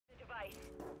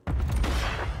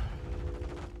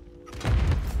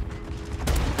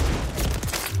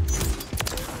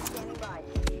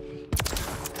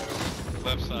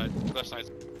Left side. Left side.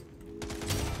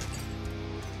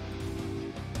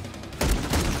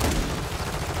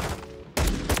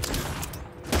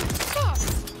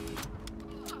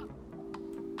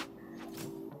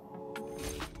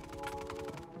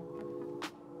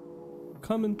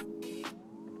 Coming.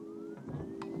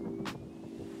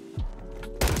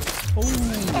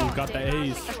 Oh, got the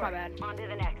ace. That's my bad. On to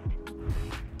the next.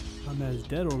 My man's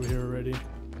dead over here already.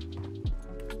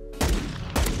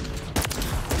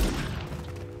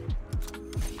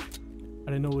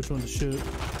 I didn't know which one to shoot.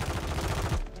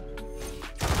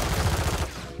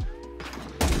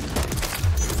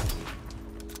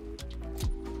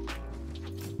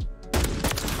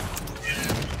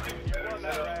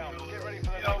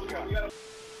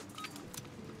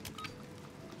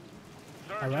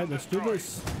 Alright, let's do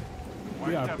this.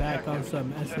 We are back on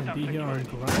some S&D here on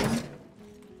Grind.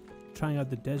 Trying out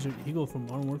the Desert Eagle from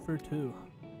Modern Warfare 2.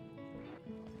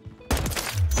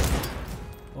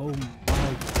 Oh my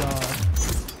god.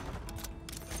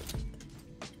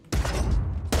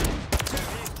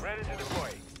 Ready to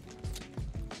deploy.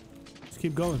 Just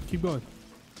keep going, keep going.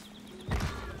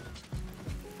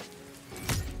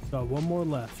 Got one more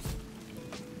left.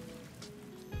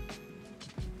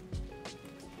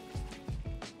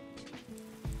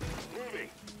 Moving.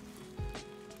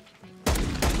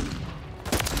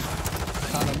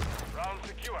 Got him. Round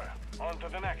secure. On to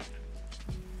the next.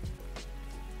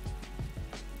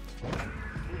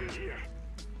 Moving here.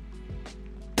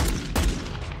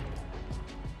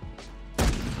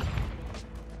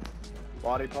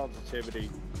 Body positivity.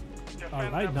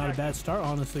 Alright, not a bad start,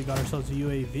 honestly. Got ourselves a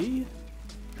UAV.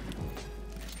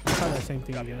 Try that same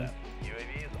thing again.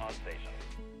 UAV is on station.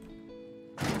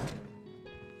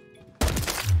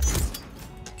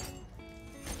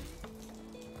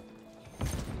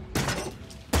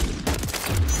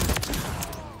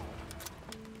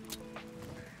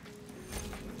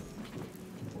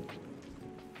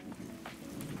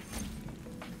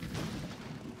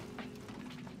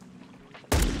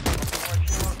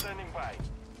 Standing by.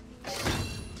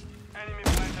 Enemy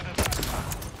planted at that.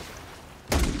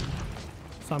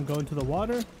 So I'm going to the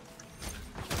water. One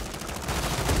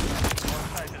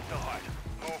side is still hot.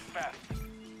 Move fast.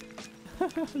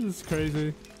 This is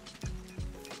crazy.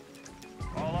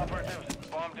 All operatives,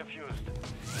 bomb defused.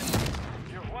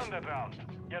 You've won that round.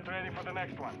 Get ready for the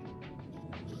next one.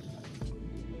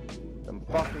 Them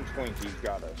fucking Twinkies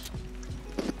got us.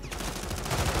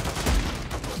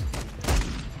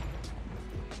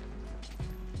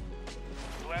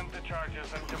 Plant the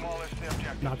charges and demolish the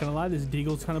objective. Not gonna lie, this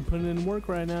Deagle's kind of putting in work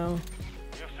right now.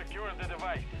 You've secured the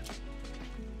device.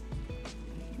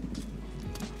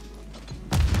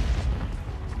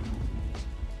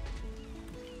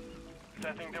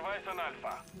 Setting device on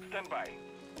Alpha. Stand by.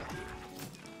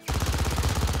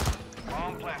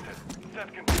 Bomb planted.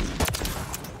 Set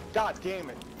continued. God damn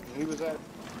it. He was at.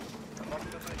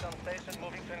 Approximately on station,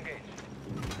 moving to engage.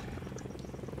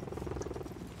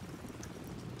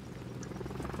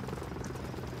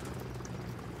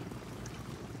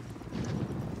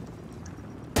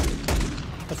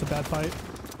 That's a bad fight.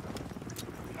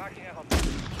 Hacking out.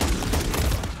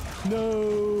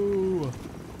 No!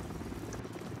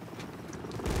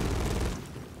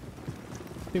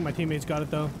 I think my teammates got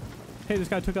it though. Hey, this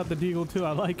guy took out the Deagle too.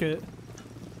 I like it.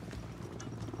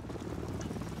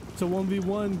 It's a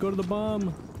 1v1. Go to the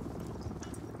bomb.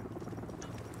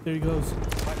 There he goes.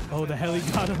 Oh, the heli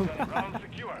got him. Round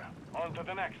secure. On to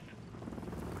the next.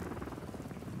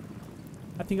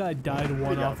 I think I died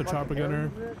one off a chopper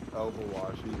gunner.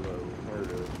 Overwatch, he's low. There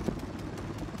it is.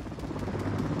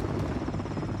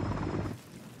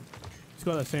 Let's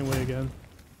go that same way again.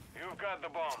 You've got the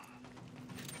bomb.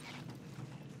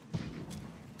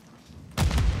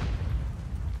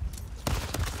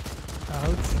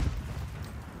 Ouch.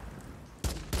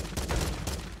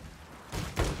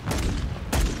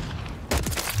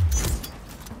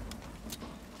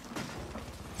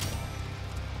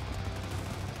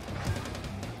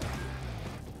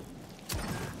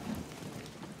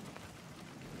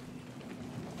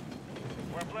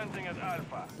 We're planting at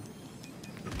Alpha.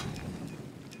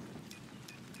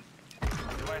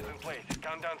 Device in place.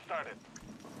 Countdown started.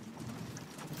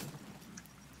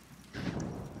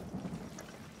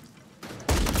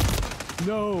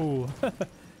 No!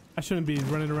 I shouldn't be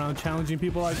running around challenging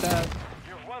people like that.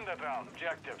 You've won that round.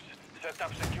 Objectives. Set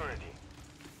up security.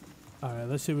 Alright,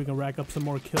 let's see if we can rack up some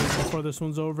more kills before this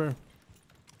one's over.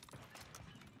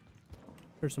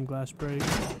 Here's some glass break.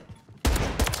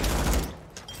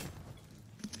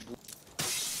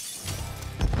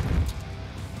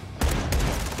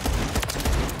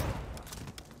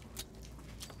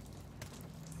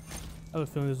 I have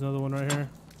a feeling there's another one right here.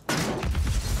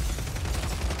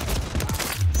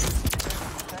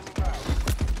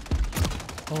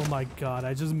 Oh my god,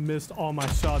 I just missed all my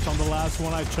shots on the last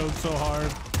one. I choked so hard.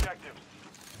 Objectives.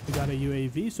 We got a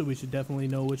UAV, so we should definitely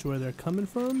know which way they're coming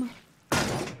from.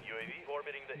 UAV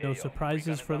orbiting the No AO.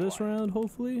 surprises Recon for is this online. round,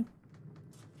 hopefully.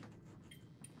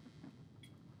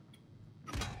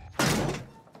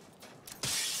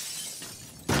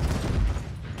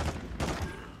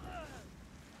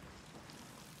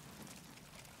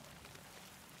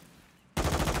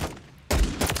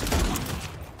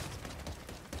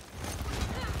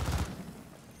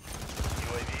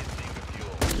 UAV is being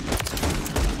refueled.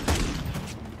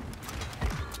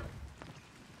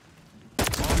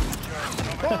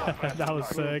 That was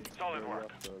sick. Solid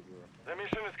work. The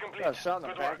mission is complete. Got shot in the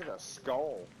Good back work. of the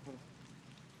skull.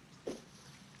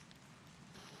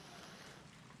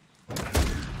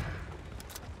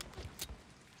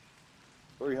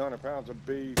 £300 of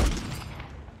beef.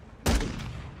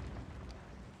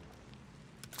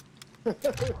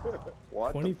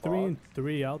 What 23 and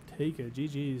 3, I'll take it.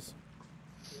 GG's.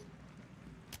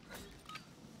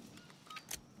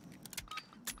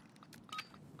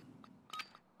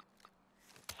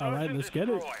 Alright, let's get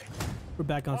it. We're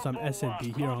back on some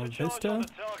S&D here on Vista.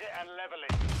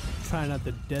 Trying out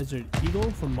the Desert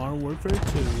Eagle from Modern Warfare 2.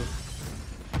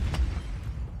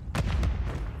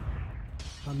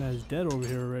 My man's dead over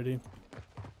here already.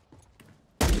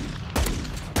 I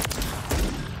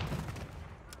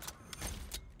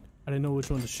didn't know which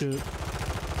one to shoot.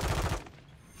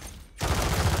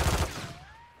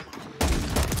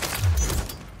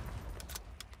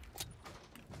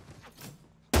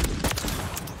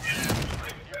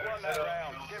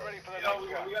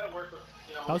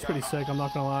 That was pretty sick, I'm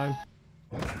not gonna lie.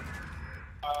 What's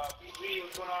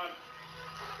going on?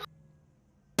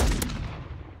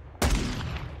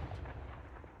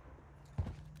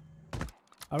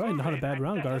 Alright, not a bad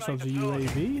round. Got ourselves a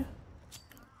UAV.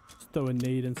 Let's throw a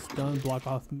nade and stun, block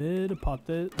off mid, popped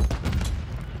it.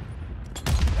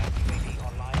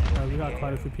 Alright, we got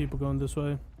quite a few people going this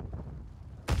way.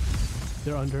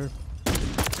 They're under.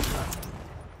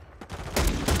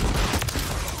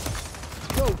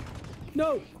 Whoa!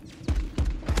 No!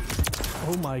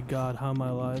 Oh my god, how am I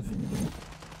alive?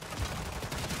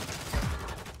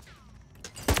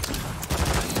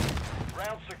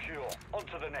 Round secure. On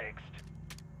to the next.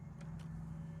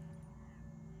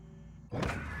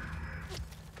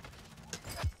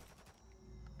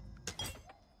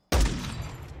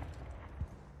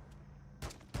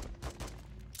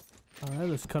 Alright,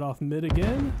 let's cut off mid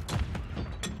again.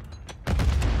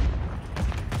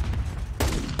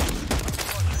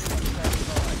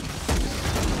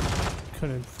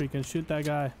 Couldn't freaking shoot that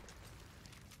guy.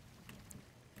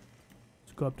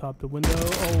 Let's go up top the window.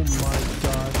 Oh my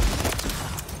god.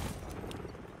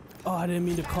 Oh, I didn't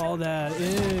mean to call that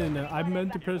in. I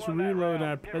meant to press reload and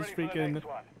I pressed freaking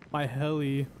my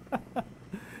heli.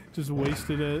 Just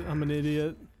wasted it. I'm an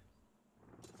idiot.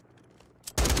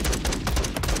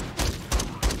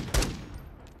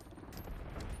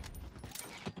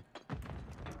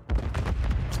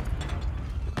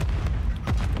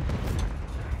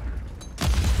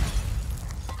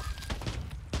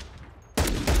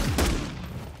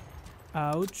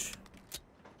 Ouch.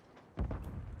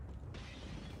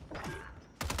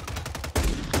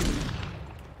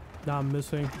 Nah, I'm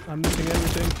missing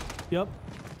everything. Yep.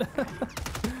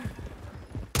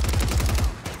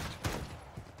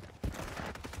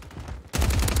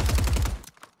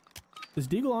 This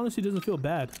Deagle honestly doesn't feel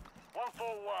bad.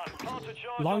 141.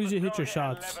 As long as you hit your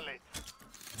shots.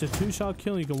 It's a 2-shot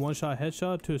kill, you can 1-shot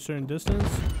headshot to a certain distance.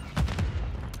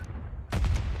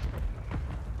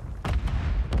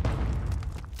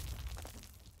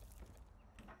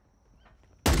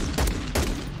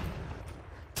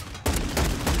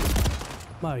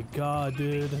 My god,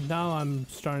 dude. Now I'm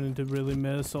starting to really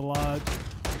miss a lot.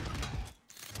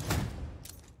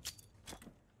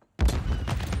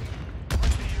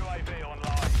 UAV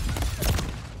online.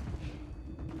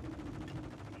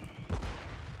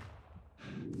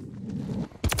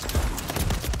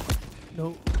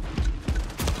 Nope.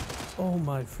 Oh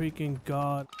my freaking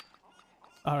god.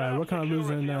 Alright, we're kind of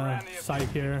losing sight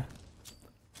here.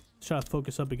 Let's try to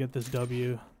focus up and get this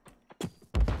W.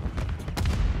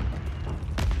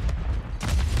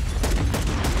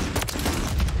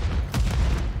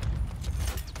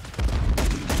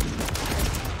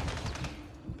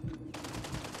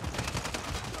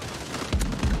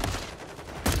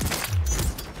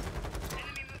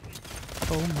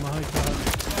 Oh my god.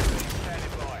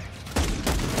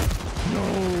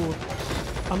 No!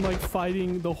 I'm like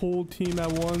fighting the whole team at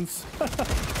once.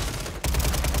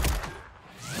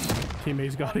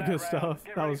 Teammates got good stuff.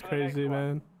 That was crazy,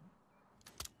 man.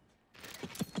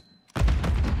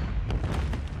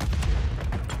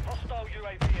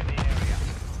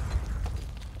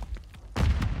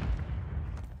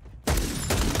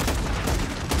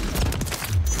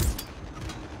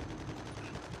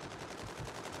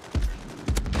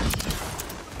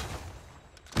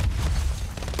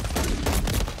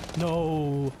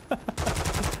 No.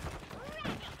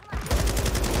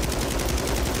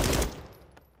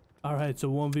 Alright, so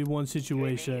 1v1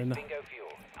 situation.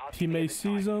 Teammate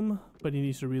sees him, but he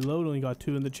needs to reload. Only got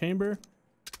 2 in the chamber.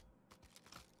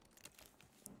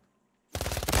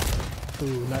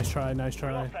 Ooh, nice try, nice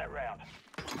try.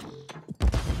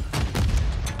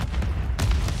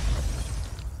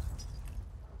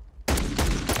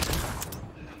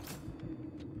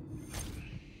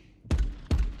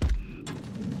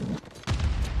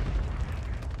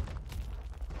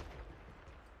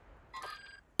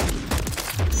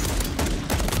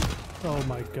 Oh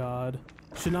my god.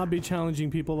 Should not be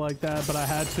challenging people like that, but I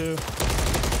had to.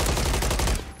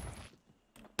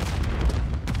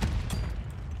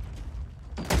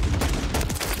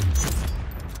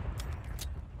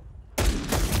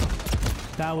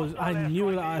 That was, I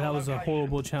knew that was a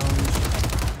horrible challenge.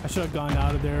 I should have gone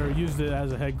out of there, used it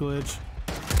as a head glitch.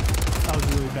 That was a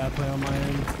really bad play on my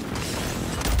end.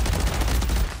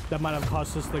 That might have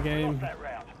cost us the game.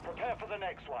 Prepare for the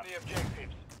next one. The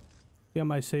objectives. Yeah, I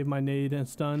might save my nade and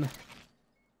stun.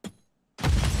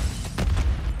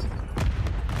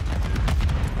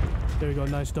 There we go,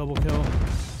 nice double kill.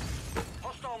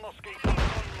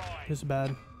 This is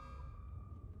bad.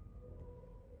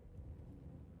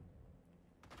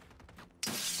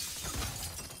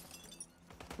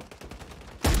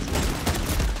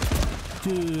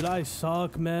 Dude, I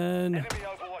suck, man. Enemy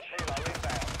Overwatch helo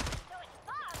inbound.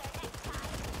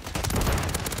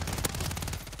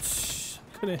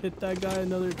 Couldn't hit that guy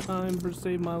another time for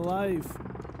save my life.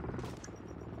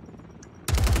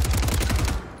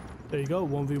 There you go,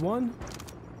 1v1.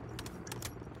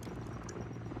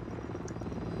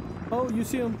 Oh, you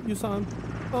see him, you saw him.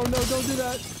 Oh no, don't do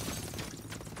that.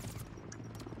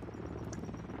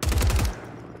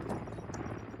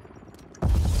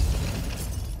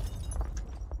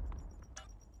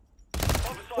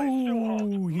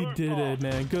 Oh, he did it,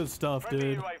 man. Good stuff,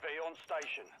 dude. UAV on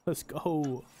station. Let's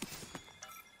go.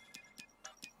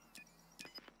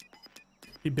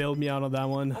 He bailed me out on that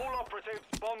one. All operatives,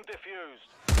 bomb defused.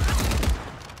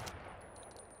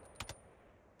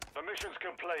 The mission's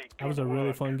complete. That was a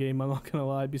really fun game, I'm not gonna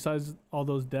lie. Besides all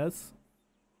those deaths,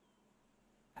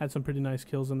 had some pretty nice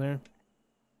kills in there.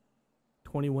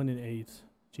 21 and 8.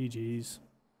 GG's.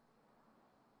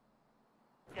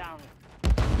 Down.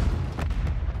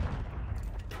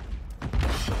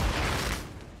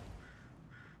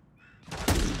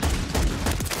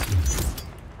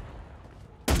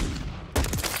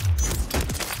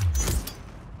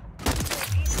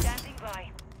 Standing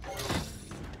by.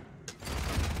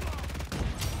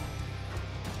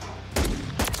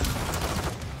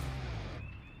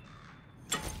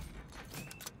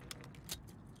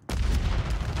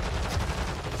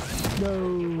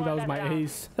 No, that was my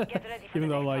ace. Even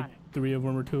though like 3 of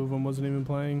them or 2 of them wasn't even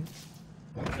playing.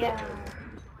 Yeah.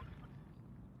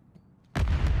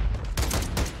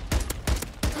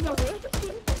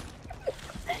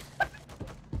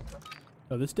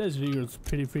 Oh, this Desert Eagle is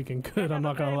pretty freaking good, I'm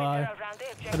not gonna lie.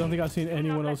 I don't think I've seen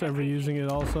anyone else ever using it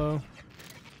also.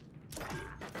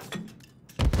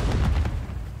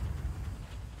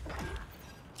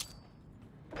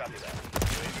 Copy that.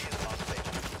 UAV is on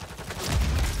station.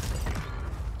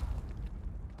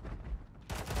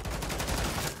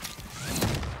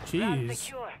 Jeez.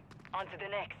 Secure. On to the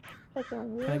next.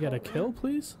 Can I get a kill,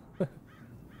 please?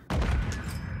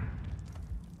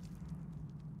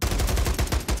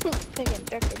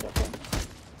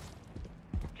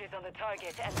 She's on the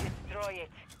target and destroy it.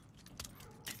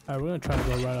 Alright, we're gonna try to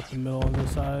go right up the middle on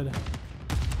this side.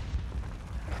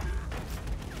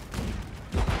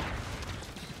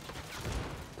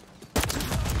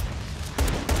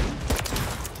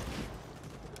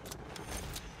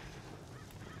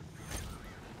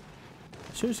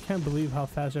 I just can't believe how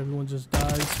fast everyone just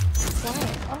dies. Why?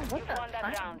 Oh, what You've the won that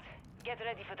fuck? round. Get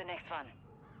ready for the next one.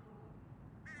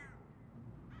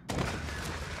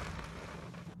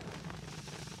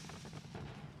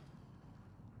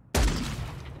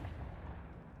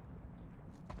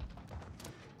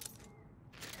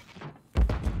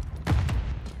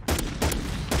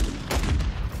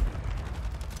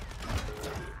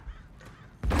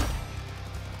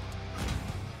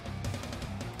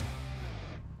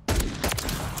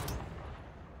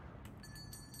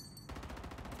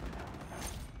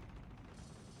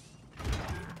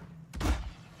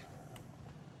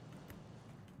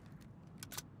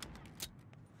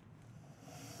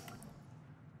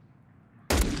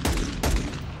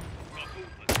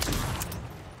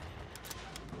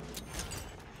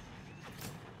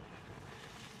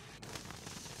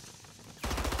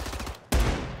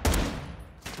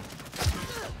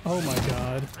 Oh my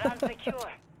god. Round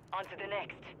secure. On to the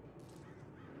next.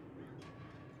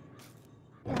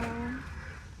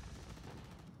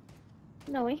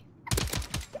 No way.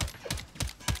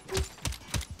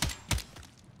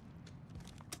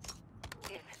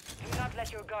 Do not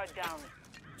let your guard down.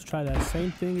 Let's try that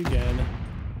same thing again.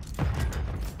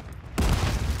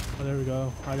 Oh, there we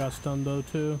go. I got stunned though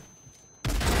too.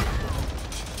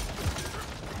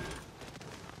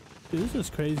 Dude, this is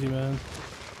crazy, man.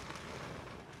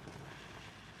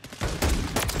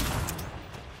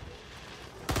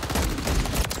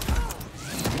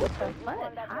 What the Won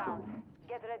fuck? that How? round.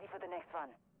 Get ready for the next one.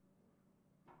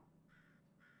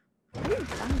 I didn't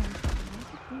find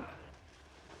him.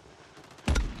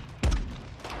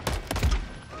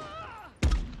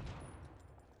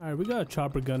 Alright, we got a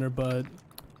chopper gunner, but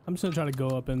I'm just gonna try to go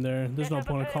up in there. There's no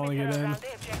point in calling it in.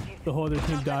 The whole other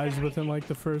team dies within like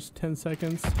the first 10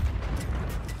 seconds.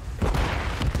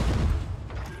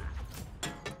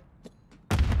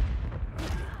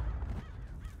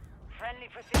 Friendly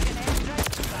precision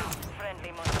airstrike.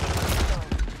 Friendly mosquito.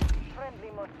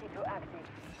 Friendly mosquito active.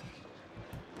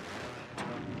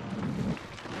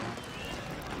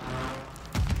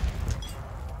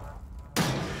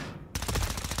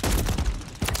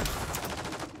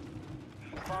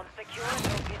 Bomb secure.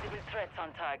 No visible threats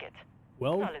on target.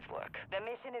 Well, Solid work. The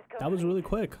mission is complete. that was really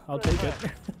quick. I'll take it.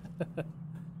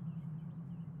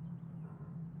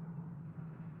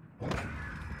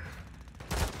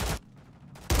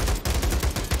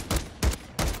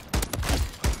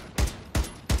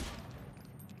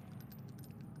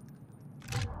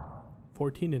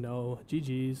 14-0.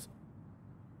 GG's.